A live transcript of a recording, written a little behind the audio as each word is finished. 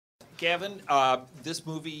Gavin, this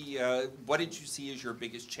movie, what did you see as your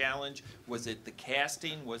biggest challenge? Was it the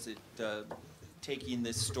casting? Was it taking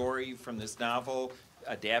this story from this novel,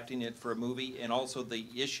 adapting it for a movie, and also the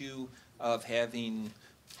issue of having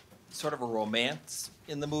sort of a romance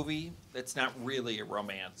in the movie that's not really a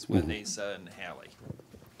romance with Asa and Hallie?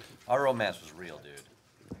 Our romance was real, dude.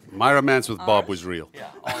 My romance with Bob was real. Yeah,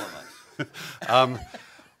 all of us.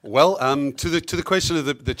 Well, to the question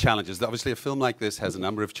of the challenges, obviously a film like this has a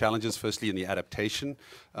number of challenges. Firstly, in the adaptation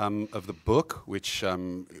of the book, which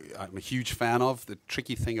I'm a huge fan of. The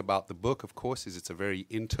tricky thing about the book, of course, is it's a very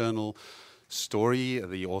internal story.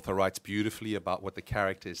 The author writes beautifully about what the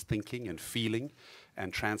character is thinking and feeling,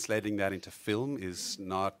 and translating that into film is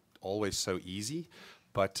not always so easy.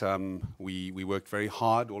 But we worked very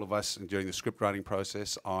hard, all of us, during the script writing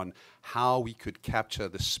process on how we could capture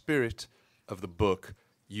the spirit of the book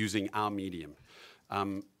using our medium.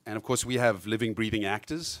 And of course, we have living, breathing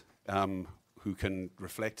actors who can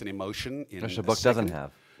reflect an emotion in Which the book doesn't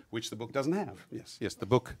have. Which the book doesn't have. Yes, the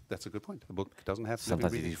book, that's a good point. The book doesn't have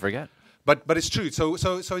Sometimes living, you forget. But it's true. So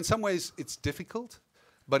in some ways, it's difficult.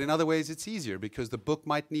 But in other ways, it's easier because the book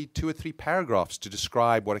might need 2 or 3 paragraphs to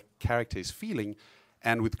describe what a character is feeling.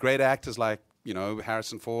 And with great actors like,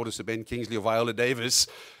 Harrison Ford or Sir Ben Kingsley or Viola Davis,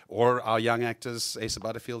 or our young actors, Asa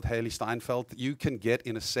Butterfield, Haley Steinfeld, you can get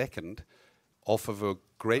in a second, off of a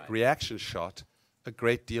great reaction shot, a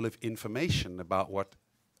great deal of information about what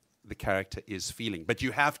the character is feeling. But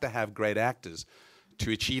you have to have great actors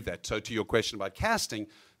to achieve that. So to your question about casting,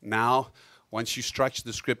 now, once you structure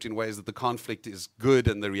the script in ways that the conflict is good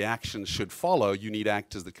and the reactions should follow, you need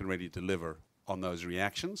actors that can really deliver on those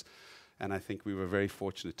reactions. And I think we were very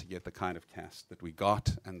fortunate to get the kind of cast that we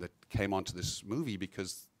got and that came onto this movie,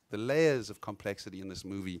 because the layers of complexity in this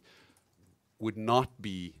movie would not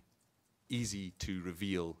be easy to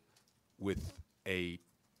reveal without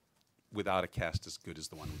a cast as good as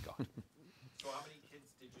the one we got. So how many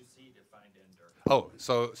kids did you see to find Ender?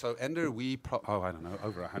 So Ender, I don't know,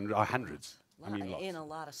 over 100, hundreds. Lots. In a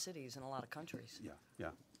lot of cities, in a lot of countries.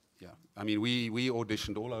 Yeah. I mean, we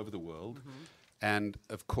auditioned all over the world. Mm-hmm. And,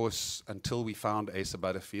 of course, until we found Asa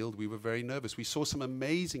Butterfield, we were very nervous. We saw some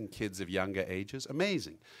amazing kids of younger ages,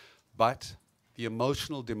 amazing. But the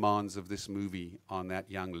emotional demands of this movie on that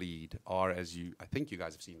young lead are, I think you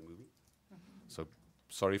guys have seen the movie, so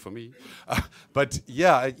sorry for me. But,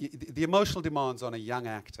 yeah, the emotional demands on a young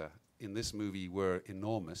actor in this movie were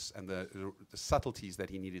enormous, and the subtleties that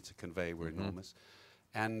he needed to convey were enormous.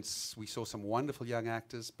 And we saw some wonderful young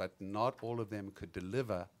actors, but not all of them could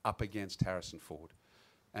deliver up against Harrison Ford,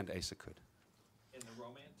 and Asa could. In the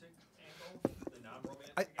romantic angle, the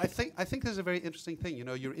non-romantic I think there's a very interesting thing.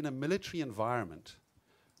 You're in a military environment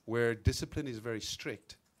where discipline is very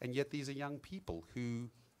strict, and yet these are young people who,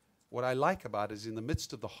 what I like about it is in the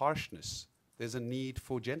midst of the harshness, there's a need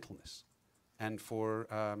for gentleness and for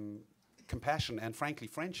compassion and, frankly,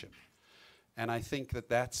 friendship. And I think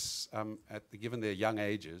that's, given their young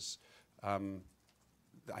ages,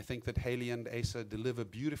 I think that Haley and Asa deliver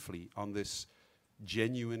beautifully on this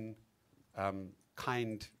genuine,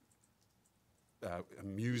 kind,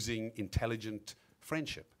 amusing, intelligent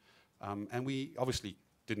friendship. And we obviously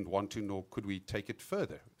didn't want to, nor could we take it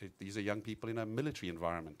further. These are young people in a military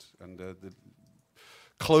environment and the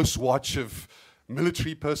close watch of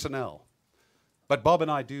military personnel. But Bob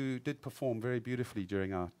and I did perform very beautifully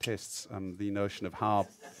during our tests. The notion of how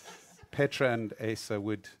Petra and Asa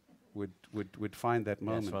would find that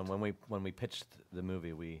moment. Yes, when we pitched the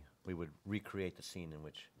movie, we would recreate the scene in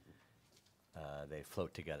which they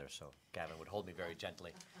float together. So Gavin would hold me very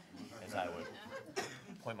gently as I would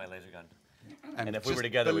point my laser gun. And if we were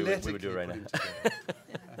together, we would do it right now.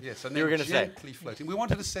 Yes, and you were then going to gently floating. We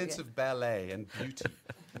wanted a sense of ballet and beauty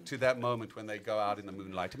to that moment when they go out in the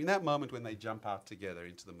moonlight. I mean, that moment when they jump out together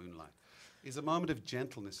into the moonlight is a moment of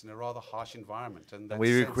gentleness in a rather harsh environment. And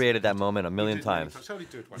we recreated that moment a million times. Shall we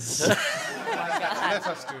do it once more? Let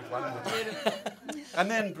us do it one more time. And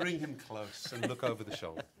then bring him close and look over the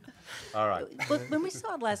shoulder. All right. But when we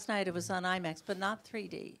saw it last night, it was on IMAX, but not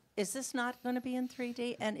 3D. Is this not going to be in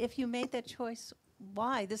 3D? And if you made that choice,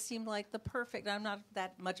 why? This seemed like the perfect. I'm not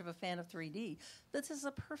that much of a fan of 3D. This is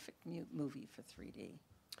a perfect movie for 3D.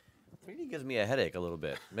 3D gives me a headache a little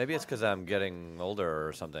bit. Maybe it's because I'm getting older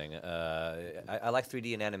or something. I like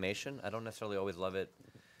 3D in animation. I don't necessarily always love it.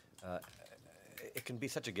 It can be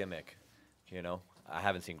such a gimmick, I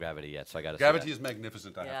haven't seen Gravity yet, so I got to see Gravity is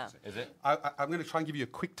magnificent, I have to say. Is it? I'm going to try and give you a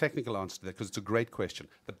quick technical answer to that because it's a great question.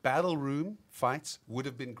 The battle room fights would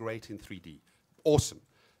have been great in 3D. Awesome.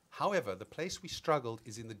 However, the place we struggled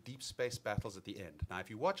is in the deep space battles at the end. Now, if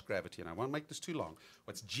you watch Gravity, and I won't make this too long,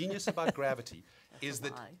 what's genius about Gravity is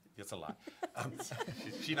that... lie. It's a lie.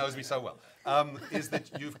 She knows me so well. Is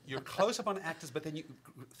that you're close up on actors, but then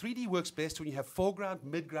 3D works best when you have foreground,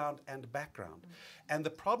 midground, and background. And the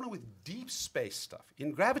problem with deep space stuff,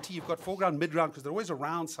 in Gravity you've got foreground, midground, because they're always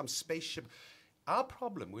around some spaceship. Our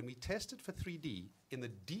problem, when we tested for 3D in the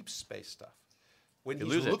deep space stuff, when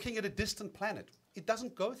he's looking at a distant planet, it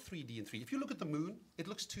doesn't go 3D and 3D. If you look at the moon, it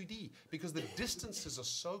looks 2D because the distances are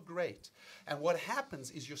so great. And what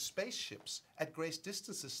happens is your spaceships at great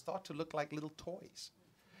distances start to look like little toys.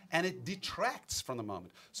 And it detracts from the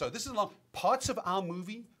moment. So this is long. Parts of our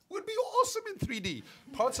movie would be awesome in 3D.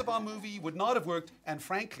 Parts of our movie would not have worked. And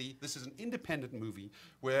frankly, this is an independent movie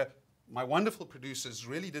where my wonderful producers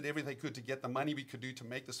really did everything they could to get the money we could do to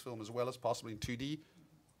make this film as well as possible in 2D.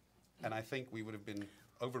 And I think we would have been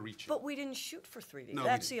overreaching. But we didn't shoot for 3D. No,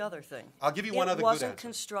 That's we the other thing. I'll give you one other good It wasn't answer.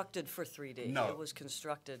 constructed for 3D. No. It was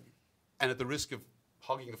constructed. And at the risk of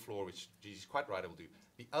hogging the floor, which Gigi's quite right I will do,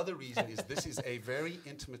 the other reason is this is a very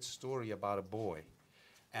intimate story about a boy.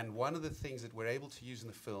 And one of the things that we're able to use in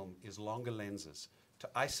the film is longer lenses to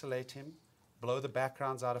isolate him, blow the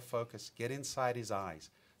backgrounds out of focus, get inside his eyes.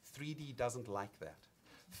 3D doesn't like that.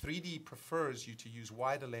 3D prefers you to use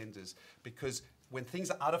wider lenses because when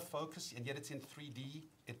things are out of focus and yet it's in 3D,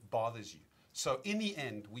 it bothers you. So in the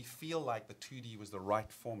end, we feel like the 2D was the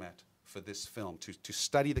right format for this film, to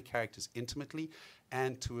study the characters intimately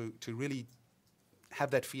and to really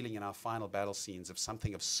have that feeling in our final battle scenes of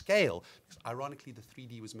something of scale. Because ironically, the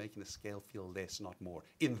 3D was making the scale feel less, not more,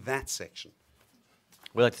 in that section.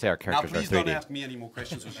 We like to say our Now, characters please are 3D. don't ask me any more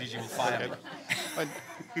questions, or Gigi will fire me.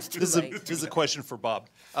 This is a question for Bob.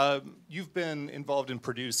 You've been involved in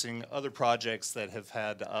producing other projects that have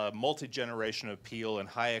had multi-generation appeal and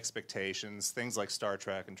high expectations, things like Star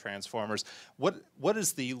Trek and Transformers. What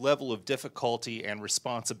is the level of difficulty and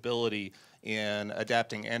responsibility in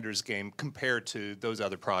adapting Ender's Game compared to those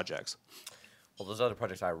other projects? Well, those other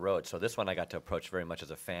projects I wrote, so this one I got to approach very much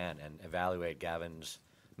as a fan and evaluate Gavin's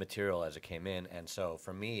material as it came in. And so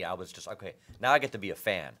for me, I was just, okay, now I get to be a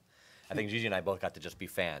fan. I think Gigi and I both got to just be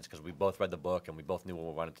fans because we both read the book and we both knew what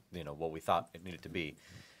we wanted, what we thought it needed to be.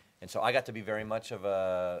 And so I got to be very much of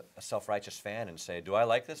a self-righteous fan and say, do I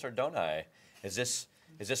like this or don't I? Is this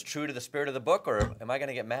true to the spirit of the book or am I going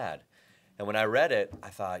to get mad? And when I read it, I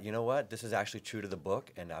thought, you know what? This is actually true to the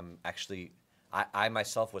book, and I'm actually, I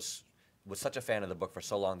myself was such a fan of the book for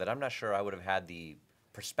so long that I'm not sure I would have had the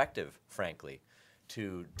perspective, frankly,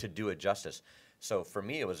 to do it justice. So for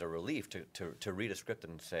me, it was a relief to read a script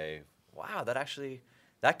and say, wow,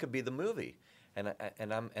 that could be the movie.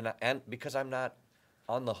 And because I'm not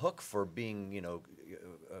on the hook for being,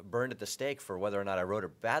 burned at the stake for whether or not I wrote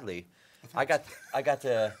it badly, I got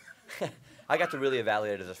to I got to really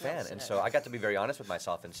evaluate it as a fan. And so I got to be very honest with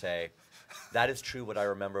myself and say, that is true what I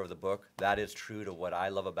remember of the book. That is true to what I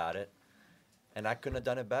love about it. And I couldn't have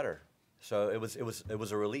done it better. So it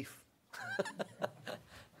was a relief.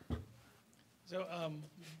 So,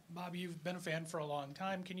 Bob, you've been a fan for a long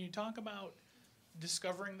time. Can you talk about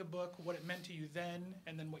discovering the book, what it meant to you then,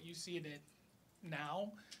 and then what you see in it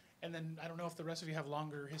now? And then I don't know if the rest of you have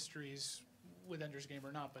longer histories with Ender's Game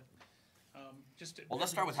or not, but just to, Well,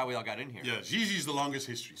 let's start with how we all got in here. Yeah, Gigi's the longest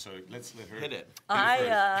history, so let's let her Hit it.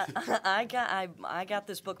 I got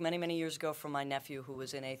this book many years ago from my nephew who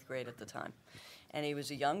was in 8th grade at the time. And he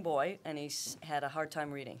was a young boy, and he had a hard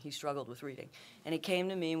time reading. He struggled with reading. And he came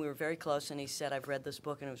to me, and we were very close, and he said, I've read this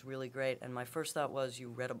book, and it was really great. And my first thought was, you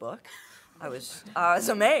read a book? I was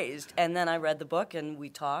amazed. And then I read the book, and we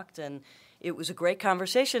talked, and it was a great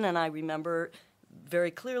conversation. And I remember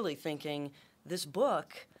very clearly thinking, this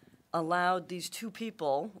book allowed these two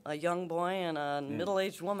people, a young boy and a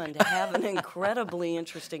middle-aged woman, to have an incredibly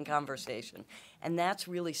interesting conversation. And that's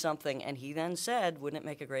really something. And he then said, wouldn't it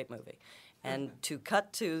make a great movie? And to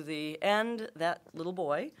cut to the end, that little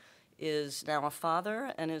boy is now a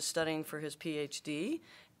father and is studying for his PhD,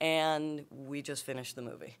 and we just finished the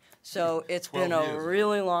movie. So it's been a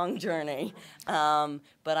really long journey, but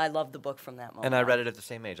I love the book from that moment. And I read it at the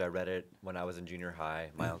same age. I read it when I was in junior high.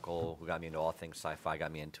 My uncle, who got me into all things sci-fi,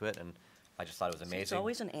 got me into it, and I just thought it was amazing. It's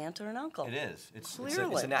always an aunt or an uncle. It is. It's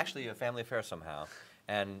Clearly. actually a family affair somehow.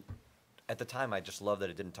 And at the time, I just loved that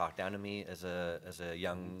it didn't talk down to me as a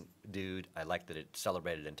young dude. I liked that it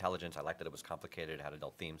celebrated intelligence. I liked that it was complicated, it had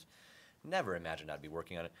adult themes. Never imagined I'd be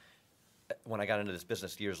working on it. When I got into this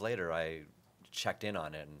business years later, I checked in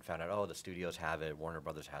on it and found out, oh, the studios have it, Warner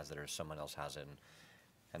Brothers has it, or someone else has it.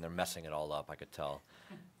 and they're messing it all up, I could tell.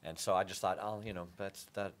 And so I just thought, oh, you know,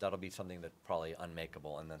 that'll be something that's probably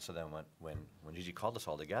unmakeable. And then so then when Gigi called us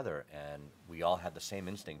all together, and we all had the same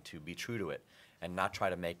instinct to be true to it and not try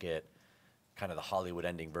to make it kind of the Hollywood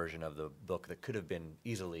ending version of the book that could have been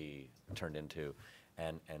easily turned into,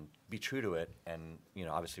 and be true to it. And, you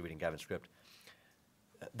know, obviously reading Gavin's script,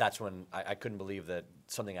 that's when I couldn't believe that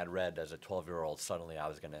something I'd read as a 12-year-old suddenly I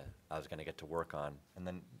was gonna get to work on. And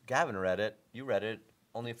then Gavin read it. You read it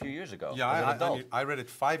only a few years ago. Yeah, as an adult. I read it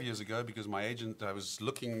 5 years ago because my agent, I was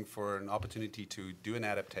looking for an opportunity to do an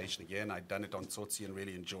adaptation again. I'd done it on Tsotsi and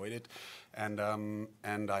really enjoyed it. And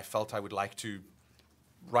I felt I would like to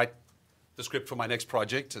write the script for my next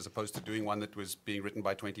project as opposed to doing one that was being written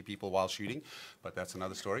by 20 people while shooting, but that's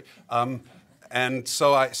another story. And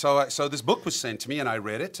so this book was sent to me, and I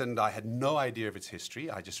read it, and I had no idea of its history.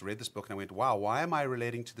 I just read this book, and I went, wow, why am I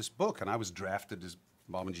relating to this book? And I was drafted, as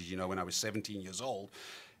Bob and Gigi know, when I was 17 years old.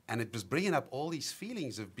 And it was bringing up all these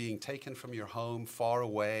feelings of being taken from your home, far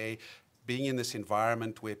away, being in this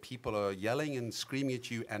environment where people are yelling and screaming at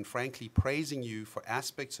you and, frankly, praising you for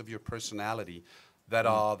aspects of your personality that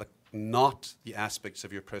are not the aspects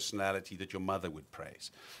of your personality that your mother would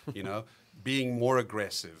praise. You know, being more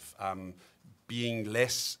aggressive, being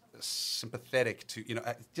less sympathetic to, you know,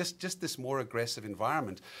 just this more aggressive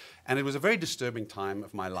environment. And it was a very disturbing time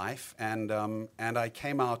of my life. And I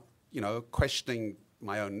came out, you know, questioning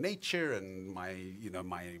my own nature and my, you know,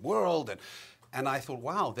 my world. And I thought,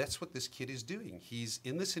 wow, that's what this kid is doing. He's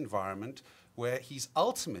in this environment where he's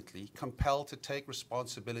ultimately compelled to take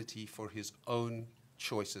responsibility for his own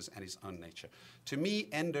choices and his own nature. To me,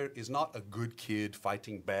 Ender is not a good kid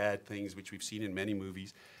fighting bad things, which we've seen in many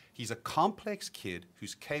movies. He's a complex kid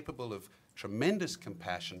who's capable of tremendous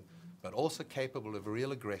compassion, but also capable of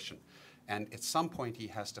real aggression. And at some point, he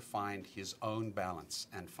has to find his own balance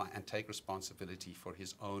and take responsibility for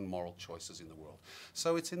his own moral choices in the world.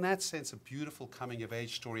 So it's in that sense a beautiful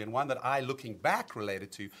coming-of-age story, and one that I, looking back,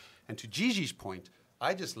 related to. And to Gigi's point,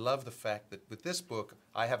 I just love the fact that with this book,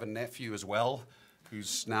 I have a nephew as well,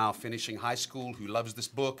 who's now finishing high school, who loves this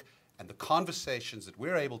book, and the conversations that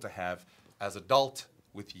we're able to have as adult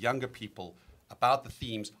with younger people about the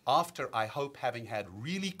themes after, I hope, having had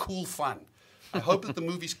really cool fun. I hope that the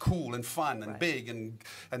movie's cool and fun and big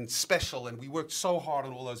and special, and we worked so hard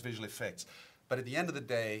on all those visual effects. But at the end of the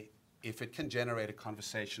day, if it can generate a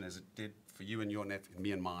conversation as it did for you and your nephew and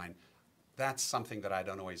me and mine, that's something that I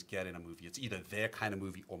don't always get in a movie. It's either their kind of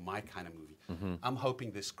movie or my kind of movie. Mm-hmm. I'm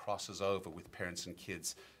hoping this crosses over with parents and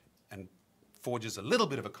kids and forges a little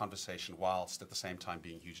bit of a conversation whilst at the same time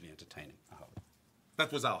being hugely entertaining, I hope.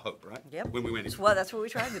 That was our hope, right? Yep. When we went in. Well, that's what we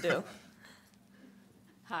tried to do.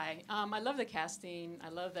 Hi. I love the casting. I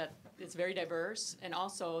love that it's very diverse, and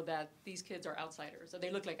also that these kids are outsiders. So they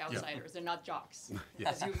look like outsiders. Yeah. They're not jocks.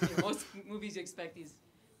 As most movies, you expect these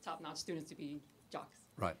top-notch students to be jocks.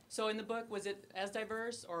 Right. So in the book, was it as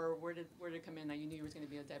diverse, or where did it come in that you knew it was going to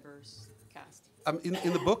be a diverse cast?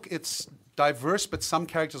 In the book, it's diverse, but some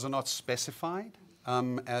characters are not specified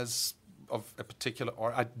as of a particular.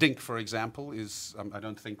 Or Dink, for example, is I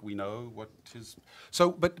don't think we know what his.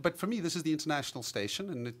 So, but for me, this is the international station,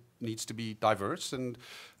 and it needs to be diverse. And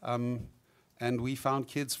we found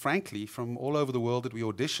kids, frankly, from all over the world that we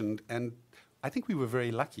auditioned, and I think we were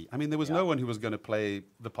very lucky. I mean, there was no one who was going to play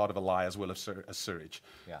the part of a lie as well as Surridge.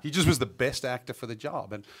 Yeah. He just was the best actor for the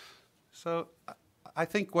job. And so I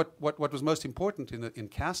think what was most important in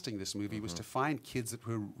casting this movie was to find kids that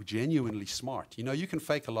were genuinely smart. You know, you can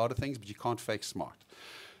fake a lot of things, but you can't fake smart.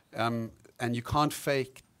 And you can't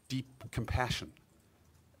fake deep compassion.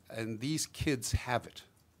 And these kids have it.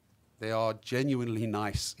 They are genuinely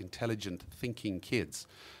nice, intelligent, thinking kids.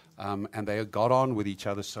 And they got on with each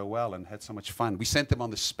other so well and had so much fun. We sent them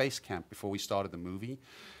on the space camp before we started the movie.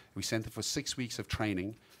 We sent them for 6 weeks of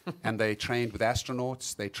training. And they trained with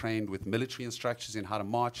astronauts. They trained with military instructors in how to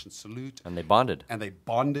march and salute. And they bonded.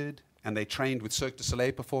 And they trained with Cirque du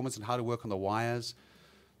Soleil performers and how to work on the wires.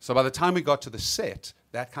 So by the time we got to the set,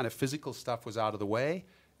 that kind of physical stuff was out of the way.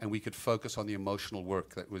 And we could focus on the emotional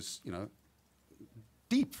work that was, you know,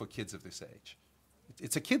 deep for kids of this age.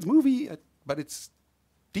 It's a kid's movie, but it's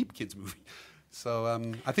deep kids movie. So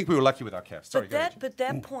I think we were lucky with our cast. Sorry, but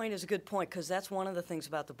that point is a good point, because that's one of the things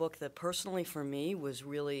about the book that personally for me was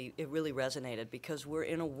really resonated, because we're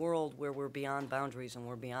in a world where we're beyond boundaries and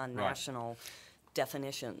we're beyond national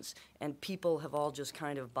definitions, and people have all just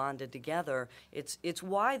kind of bonded together. It's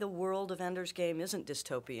why the world of Ender's Game isn't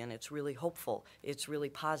dystopian. It's really hopeful. It's really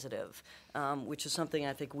positive, which is something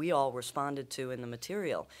I think we all responded to in the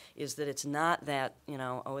material, is that it's not that,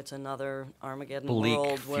 oh, it's another Armageddon Bleak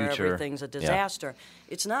world where future. everything's a disaster.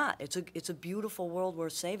 It's not. It's a beautiful world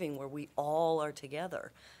worth saving where we all are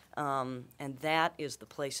together. And that is the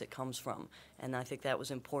place it comes from. And I think that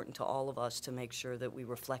was important to all of us to make sure that we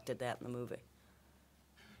reflected that in the movie.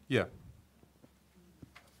 Yeah.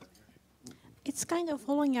 It's kind of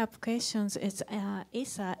following up questions. It's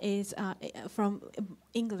Asa is from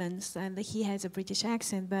England, and he has a British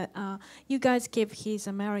accent, but you guys keep his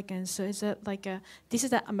American. So is it like this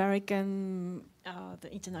is the American,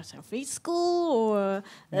 the international free school, or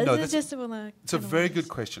No, is it just it's a very good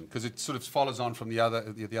question because it sort of follows on from the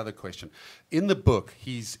other question. In the book,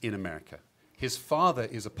 he's in America. His father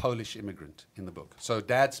is a Polish immigrant in the book, so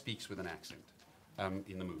Dad speaks with an accent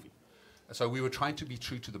in the movie. So we were trying to be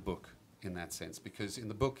true to the book in that sense, because in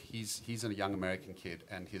the book he's a young American kid,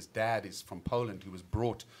 and his dad is from Poland, who was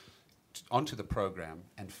brought onto the program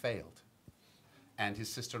and failed, and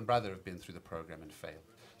his sister and brother have been through the program and failed.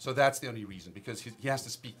 So that's the only reason, because he has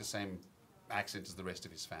to speak the same accent as the rest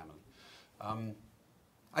of his family.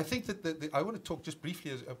 I think that I want to talk just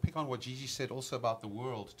briefly, pick on what Gigi said also about the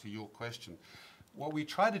world, to your question. What we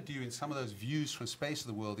try to do in some of those views from space of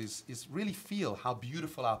the world is really feel how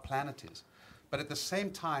beautiful our planet is. But at the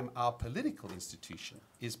same time, our political institution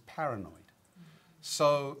is paranoid.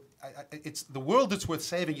 So it's the world that's worth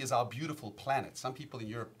saving is our beautiful planet. Some people in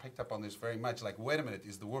Europe picked up on this very much, like, wait a minute,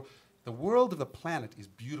 is the world of the planet is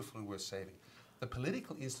beautiful and worth saving. The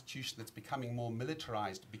political institution that's becoming more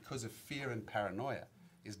militarized because of fear and paranoia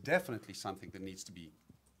is definitely something that needs to be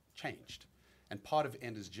changed. And part of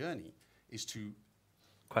Ender's journey is to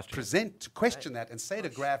question that and say to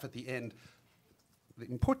Graf at the end, the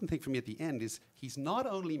important thing for me at the end is he's not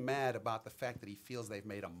only mad about the fact that he feels they've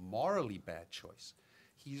made a morally bad choice,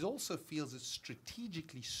 he also feels it's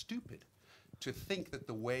strategically stupid to think that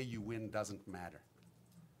the way you win doesn't matter.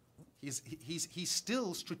 He's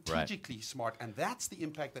still strategically smart, and that's the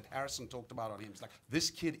impact that Harrison talked about on him. It's like, this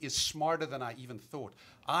kid is smarter than I even thought.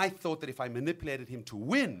 I thought that if I manipulated him to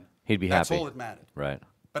win, he'd be that's happy. all that mattered. Right.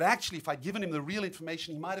 But actually, if I'd given him the real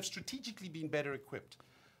information, he might have strategically been better equipped,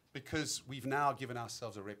 because we've now given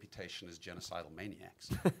ourselves a reputation as genocidal maniacs.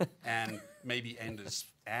 And maybe Ender's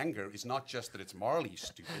anger is not just that it's morally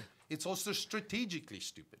stupid, it's also strategically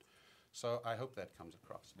stupid. So I hope that comes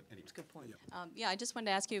across. But anyway. That's a good point. Yeah, I just wanted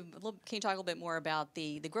to ask you, can you talk a little bit more about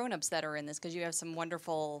the grown-ups that are in this? Because you have some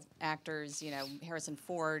wonderful actors, Harrison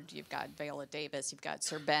Ford, you've got Viola Davis, you've got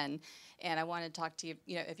Sir Ben. And I wanted to talk to you,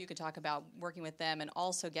 if you could talk about working with them. And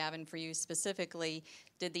also, Gavin, for you specifically,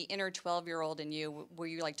 did the inner 12-year-old in you, were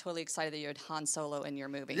you like totally excited that you had Han Solo in your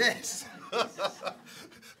movie? Yes.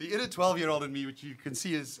 The inner 12-year-old in me, which you can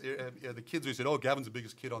see is the kids who said, oh, Gavin's the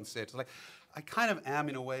biggest kid on set. It's like, I kind of am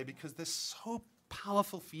in a way, because there's so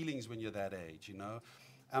powerful feelings when you're that age,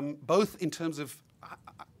 both in terms of,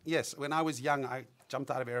 yes, when I was young, I jumped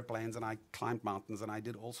out of airplanes and I climbed mountains and I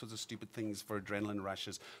did all sorts of stupid things for adrenaline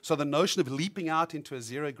rushes. So the notion of leaping out into a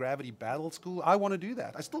zero-gravity battle school, I want to do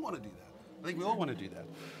that. I still want to do that. I think we all want to do that.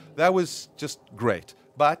 That was just great.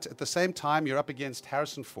 But at the same time, you're up against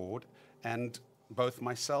Harrison Ford, and both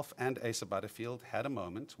myself and Asa Butterfield had a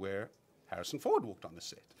moment where Harrison Ford walked on the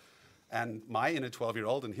set. And my inner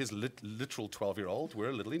 12-year-old and his literal 12-year-old were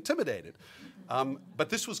a little intimidated. But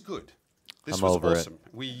this was good. This was awesome.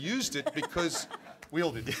 We used it because we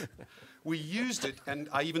all did. We used it, and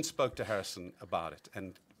I even spoke to Harrison about it.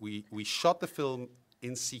 And we shot the film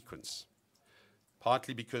in sequence,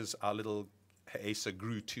 partly because our little Asa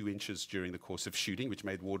grew 2 inches during the course of shooting, which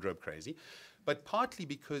made wardrobe crazy, but partly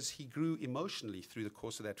because he grew emotionally through the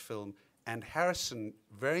course of that film. And Harrison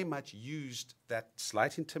very much used that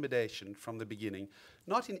slight intimidation from the beginning,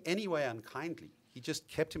 not in any way unkindly. He just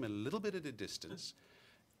kept him a little bit at a distance.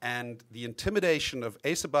 And the intimidation of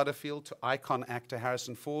Asa Butterfield to icon actor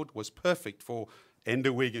Harrison Ford was perfect for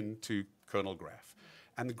Ender Wiggin to Colonel Graf.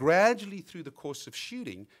 And gradually through the course of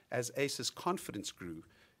shooting, as Asa's confidence grew,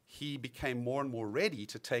 he became more and more ready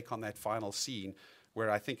to take on that final scene, where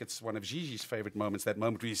I think it's one of Gigi's favorite moments, that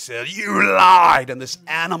moment where he said, "You lied," and this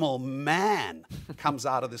animal man comes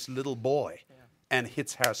out of this little boy and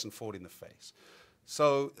hits Harrison Ford in the face.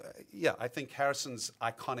 So, yeah, I think Harrison's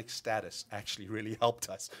iconic status actually really helped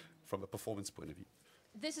us from a performance point of view.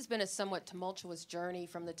 This has been a somewhat tumultuous journey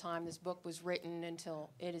from the time this book was written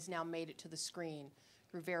until it has now made it to the screen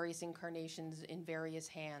through various incarnations in various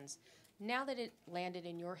hands. Now that it landed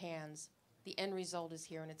in your hands, the end result is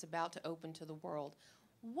here and it's about to open to the world.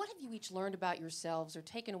 What have you each learned about yourselves or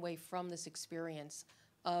taken away from this experience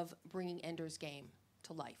of bringing Ender's Game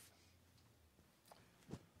to life?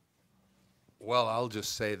 Well, I'll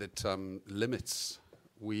just say that limits.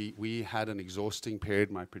 We had an exhausting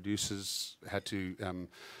period. My producers had to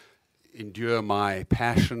endure my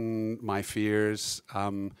passion, my fears,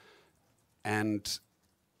 and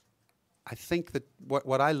I think that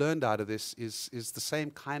what I learned out of this is the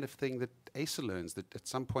same kind of thing that Asa learns. That at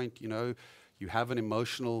some point, you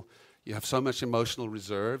have so much emotional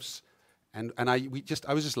reserves. And I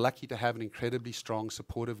was just lucky to have an incredibly strong,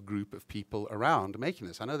 supportive group of people around making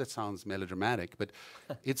this. I know that sounds melodramatic, but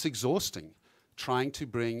it's exhausting trying to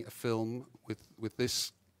bring a film with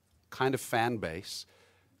this kind of fan base,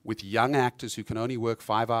 with young actors who can only work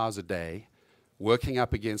 5 hours a day, working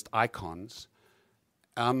up against icons.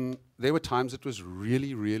 There were times it was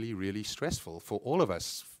really, really, really stressful for all of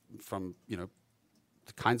us, from the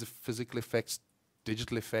kinds of physical effects,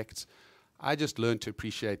 digital effects. I just learned to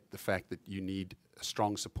appreciate the fact that you need a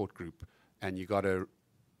strong support group, and you got to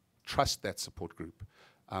trust that support group.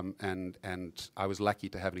 And I was lucky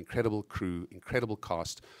to have an incredible crew, incredible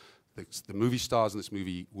cast. The movie stars in this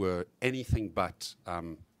movie were anything but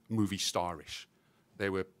movie starish. They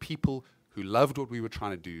were people who loved what we were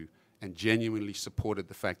trying to do and genuinely supported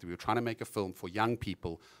the fact that we were trying to make a film for young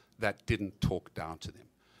people that didn't talk down to them.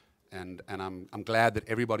 And I'm glad that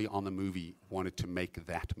everybody on the movie wanted to make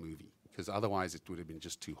that movie, because otherwise it would have been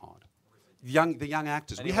just too hard. The young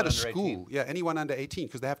actors. Anyone we had a under school. 18? Yeah, anyone under 18,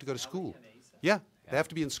 because they have to go to school. Yeah, they have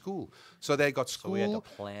to be in school. So they got school. So we had to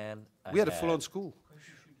plan. We had a ahead. full-on school.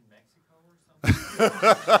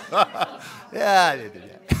 Yeah.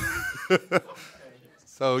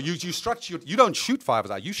 So you structure. You don't shoot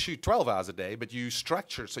 5 hours. You shoot 12 hours a day, but you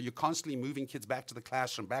structure. So you're constantly moving kids back to the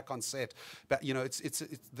classroom, back on set. But it's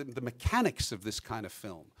the mechanics of this kind of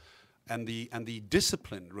film, and the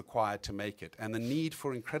discipline required to make it, and the need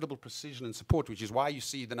for incredible precision and support, which is why you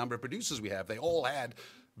see the number of producers we have. They all had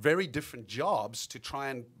very different jobs to try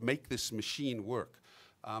and make this machine work.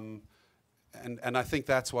 And I think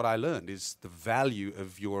that's what I learned, is the value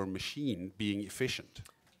of your machine being efficient.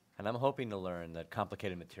 And I'm hoping to learn that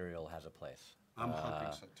complicated material has a place. I'm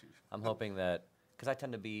hoping so too. I'm hoping that, because I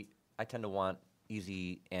tend to want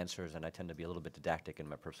easy answers, and I tend to be a little bit didactic in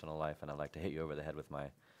my personal life, and I like to hit you over the head with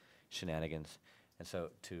my shenanigans. And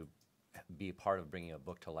so to be a part of bringing a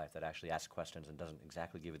book to life that actually asks questions and doesn't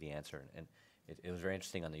exactly give you the answer. And it was very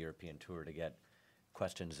interesting on the European tour to get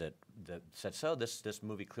questions that said, so this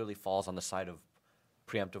movie clearly falls on the side of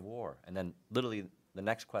preemptive war. And then literally the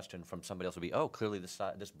next question from somebody else would be, oh, clearly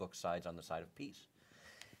this book sides on the side of peace.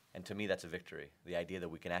 And to me, that's a victory. The idea that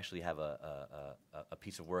we can actually have a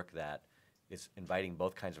piece of work that is inviting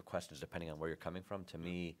both kinds of questions depending on where you're coming from, to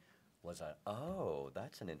me was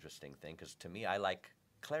that's an interesting thing, because to me, I like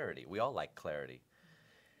clarity. We all like clarity.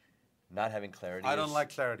 Not having clarity I don't is- like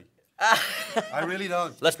clarity. I really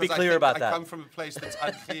don't. Let's be because clear I think about that. I come from a place that's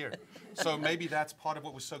unclear. So maybe that's part of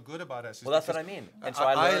what was so good about us. is Well, that's what because, I mean. And so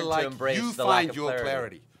I learned to embrace you the lack find of your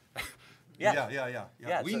clarity. Yeah.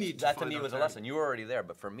 Yeah, We so need that to find me our was a clarity. lesson. You were already there,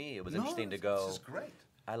 but for me, it was interesting to go. This is great.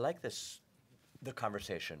 I like the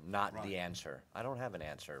conversation, not Right. the answer. I don't have an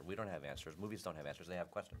answer. We don't have answers. Movies don't have answers. They have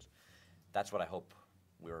questions. That's what I hope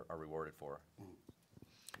we are rewarded for.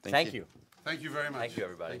 Thank you. Thank you very much. Thank you,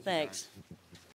 everybody. Thanks.